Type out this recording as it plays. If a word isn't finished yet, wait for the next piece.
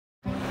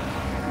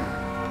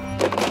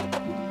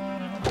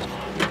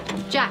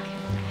Jack,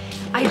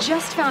 I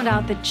just found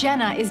out that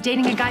Jenna is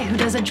dating a guy who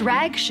does a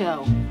drag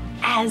show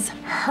as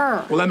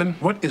her. Lemon,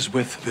 what is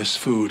with this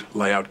food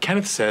layout?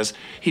 Kenneth says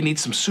he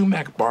needs some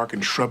sumac bark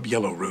and shrub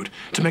yellow root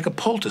to make a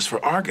poultice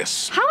for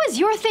Argus. How is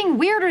your thing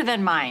weirder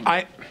than mine?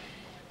 I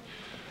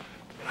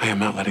am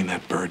not letting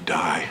that bird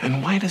die.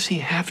 And why does he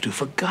have to?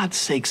 For God's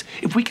sakes,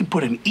 if we can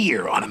put an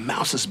ear on a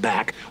mouse's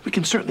back, we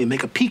can certainly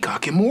make a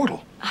peacock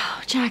immortal.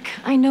 Oh, Jack,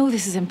 I know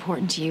this is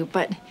important to you,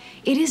 but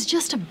it is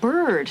just a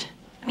bird.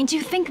 I mean, do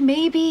you think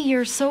maybe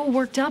you're so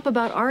worked up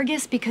about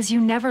Argus because you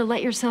never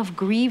let yourself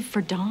grieve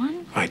for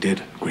Dawn? I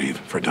did grieve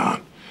for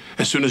Dawn.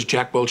 As soon as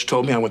Jack Welch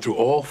told me, I went through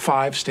all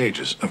 5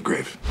 stages of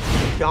grief.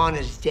 Dawn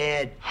is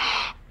dead.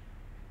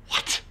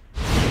 What?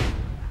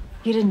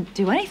 You didn't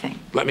do anything.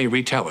 Let me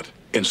retell it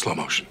in slow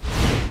motion.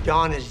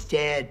 Dawn is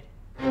dead.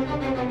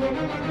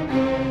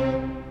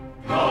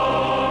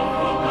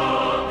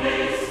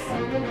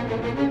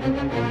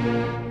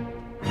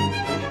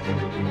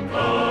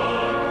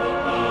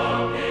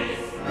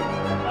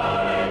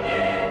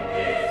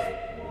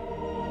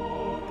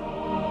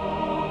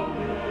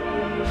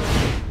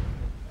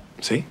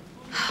 See?